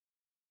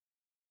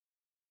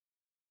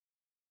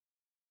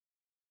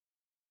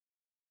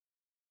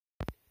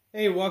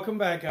Hey, welcome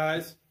back,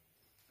 guys.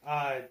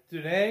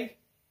 Today,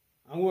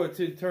 I'm going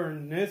to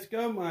turn this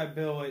go-mai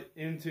billet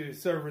into a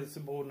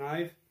serviceable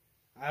knife.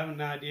 I have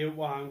an idea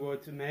what I'm going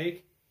to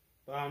make,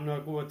 but I'm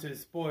not going to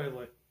spoil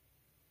it.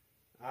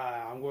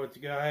 I'm going to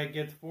go ahead and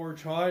get the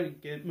forge hot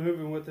and get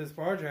moving with this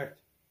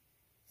project.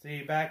 See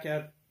you back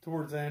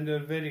towards the end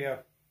of the video.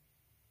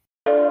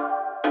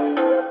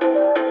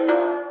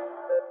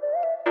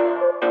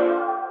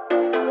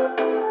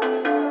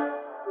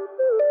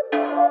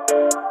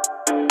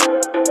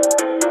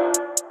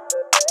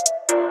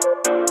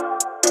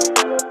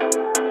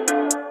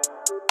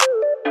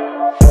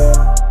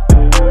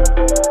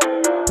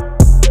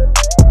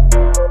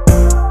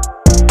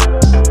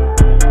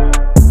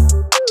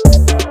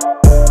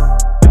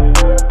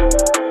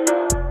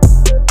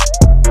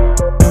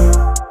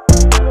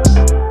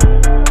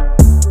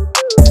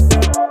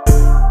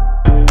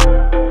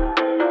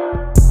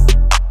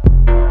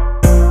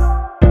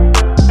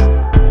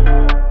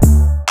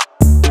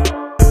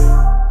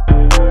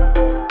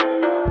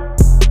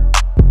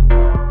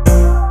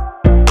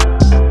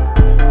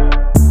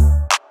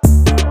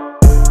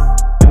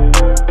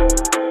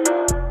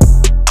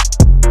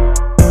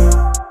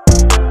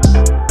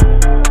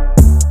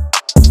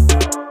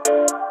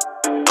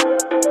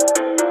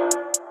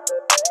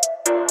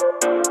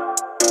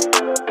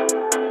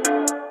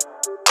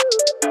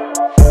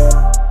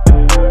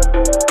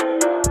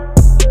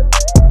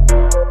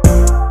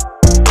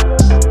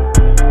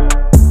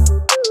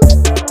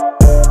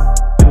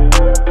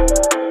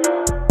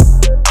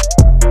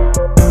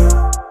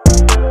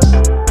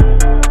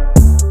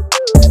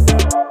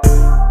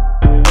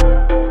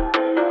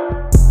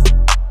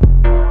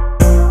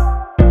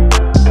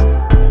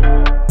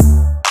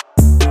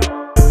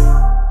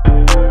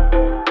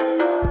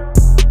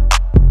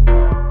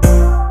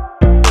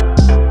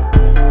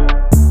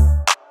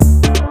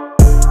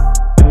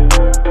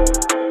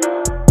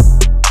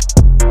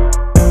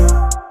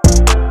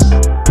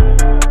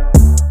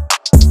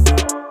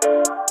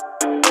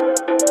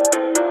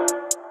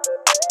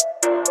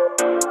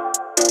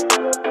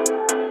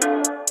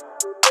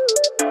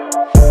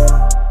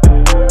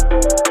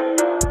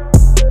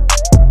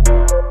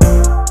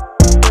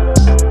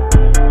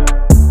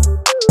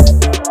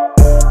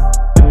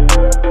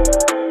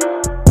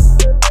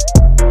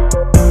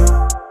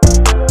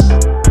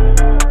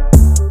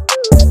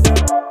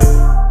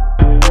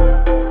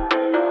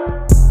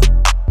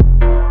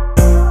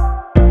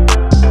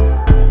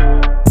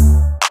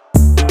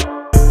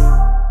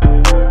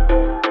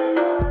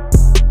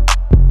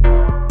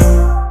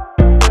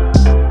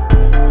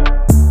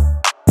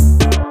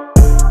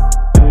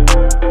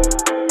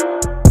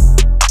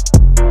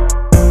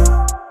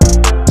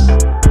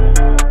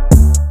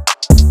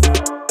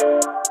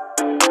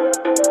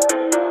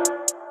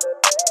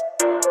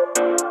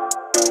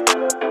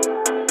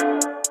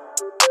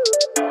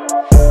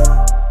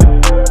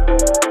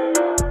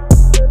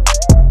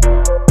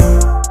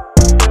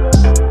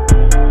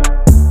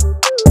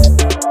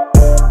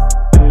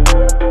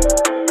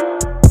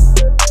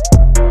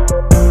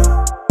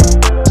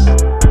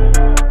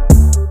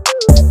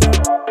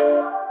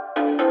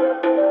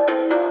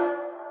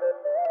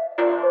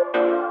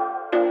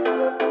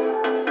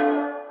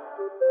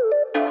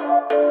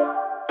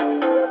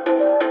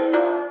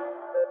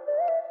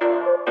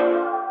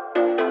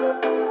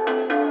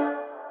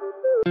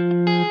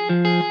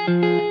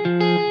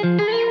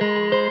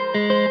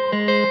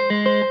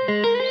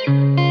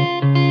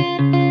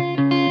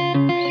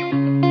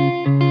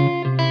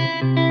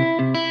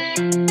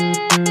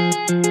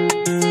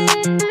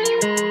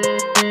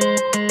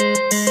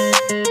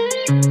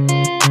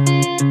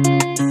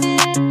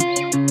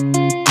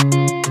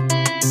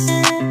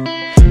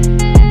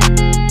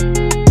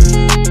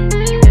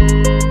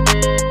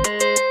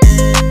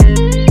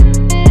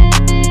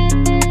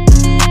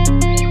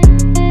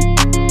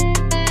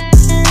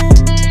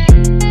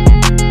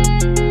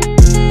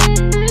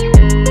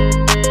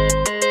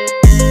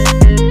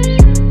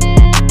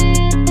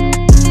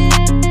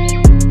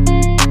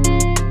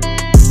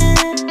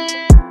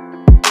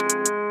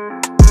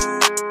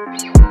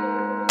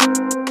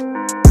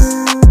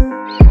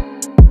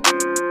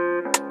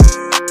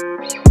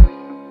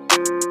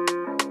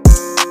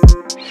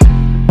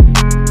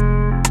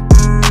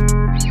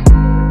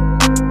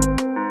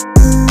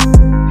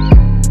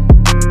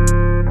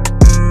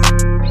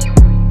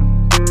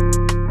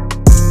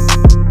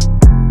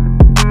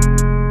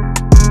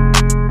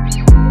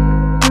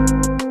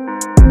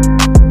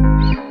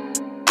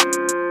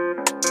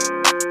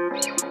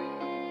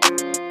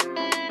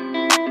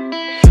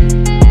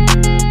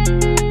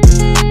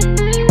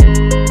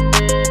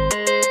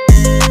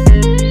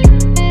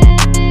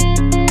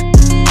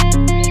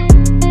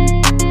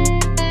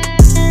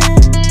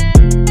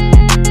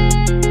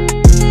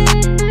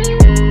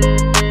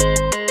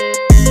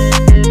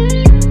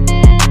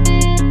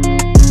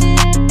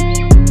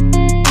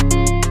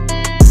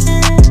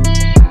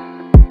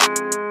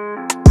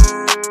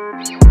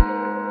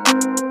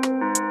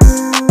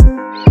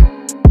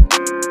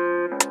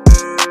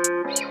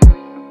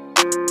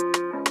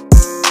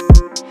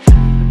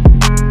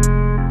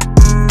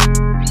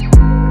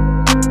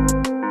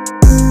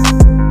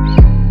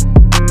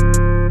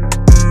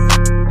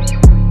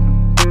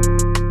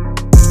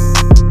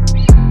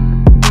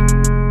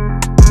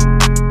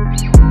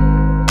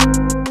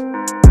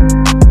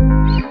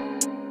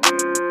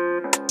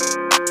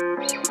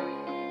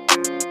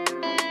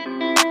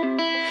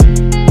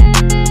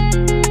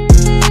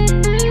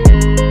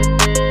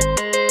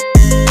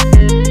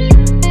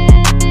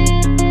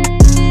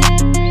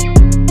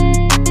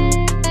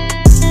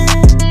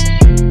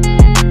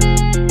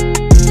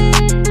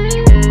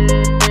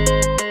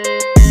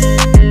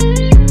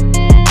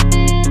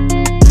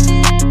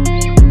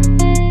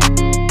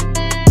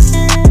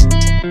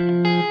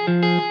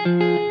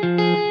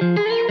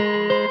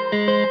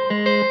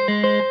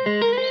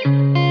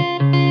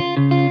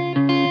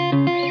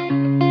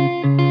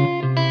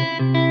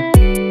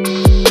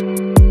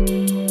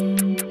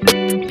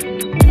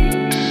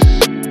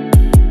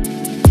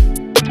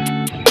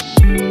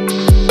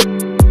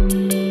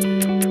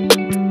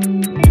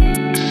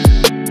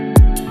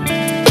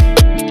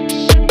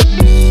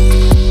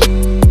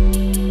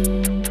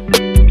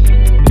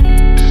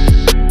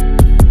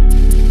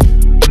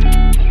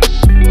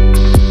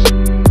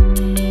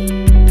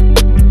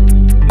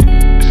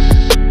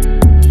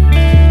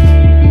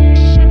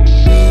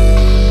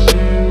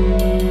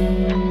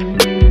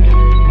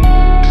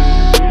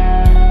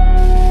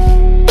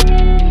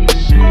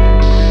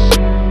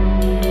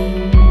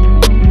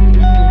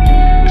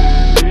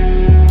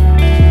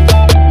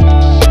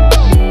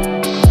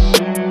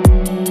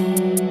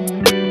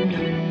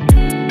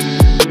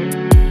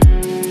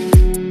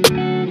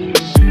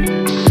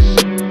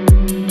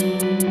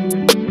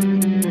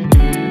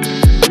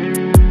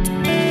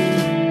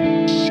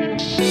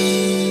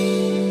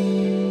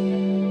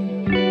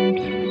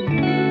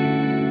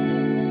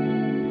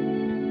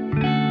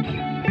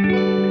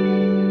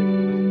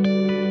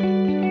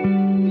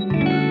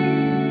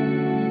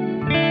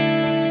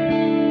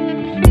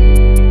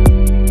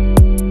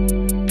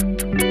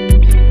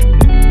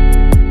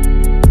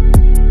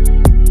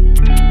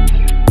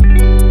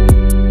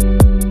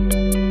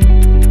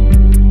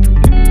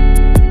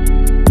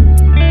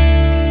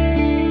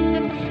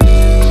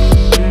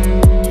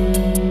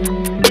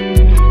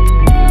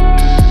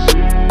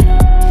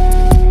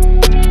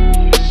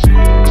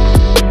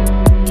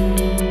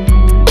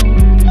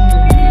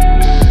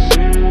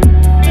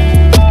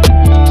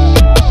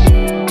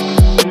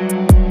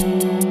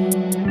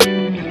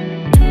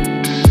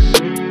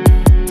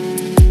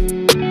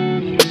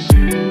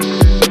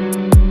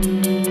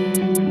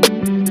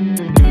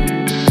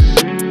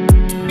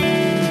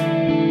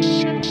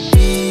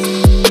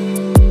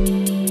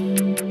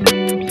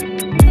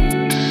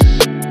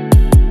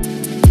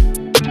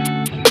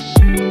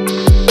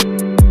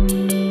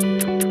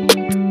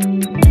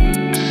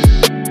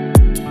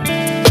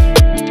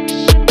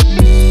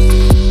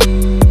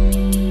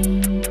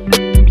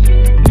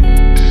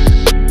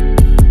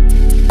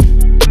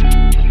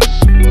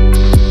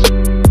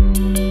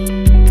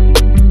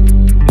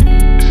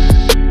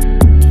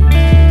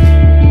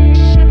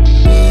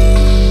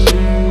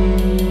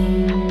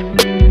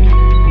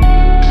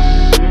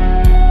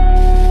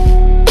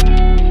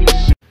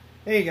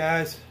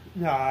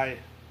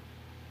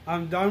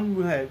 I'm done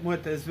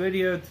with this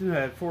video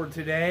for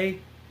today.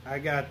 I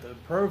got the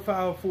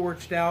profile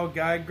forged out,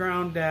 got it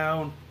ground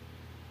down.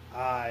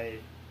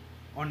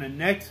 On the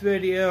next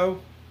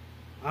video,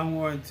 I'm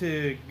going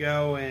to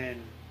go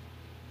and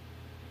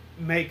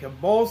make a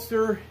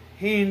bolster,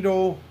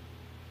 handle,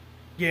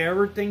 get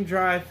everything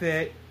dry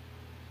fit.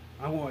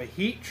 I'm going to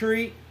heat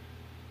treat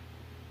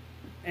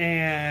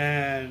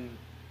and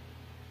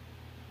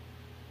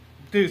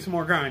do some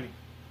more grinding.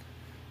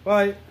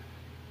 But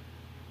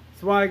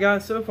that's what I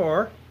got so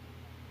far.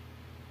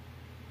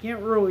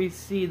 Can't really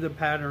see the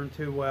pattern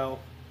too well.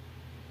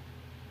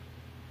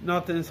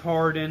 Nothing's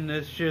hardened,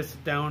 it's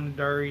just down and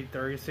dirty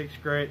 36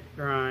 grit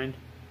grind.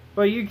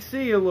 But you can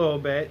see a little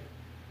bit.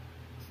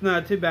 It's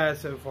not too bad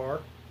so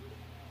far.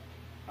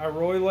 I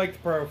really like the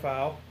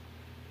profile.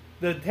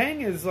 The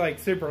tang is like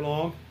super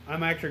long.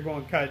 I'm actually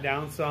going to cut it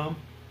down some.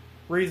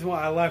 Reason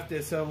why I left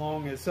it so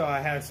long is so I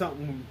had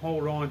something to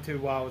hold on to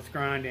while I was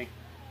grinding.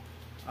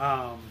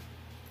 But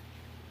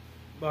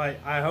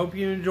I hope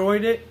you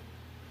enjoyed it.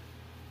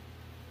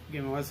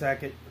 Give me 1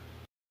 second.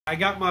 I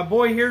got my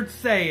boy here to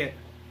say it.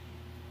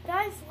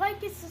 Guys,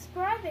 like and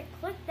subscribe and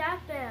click that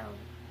bell.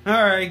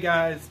 Alright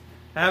guys,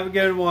 have a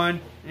good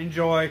one.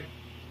 Enjoy.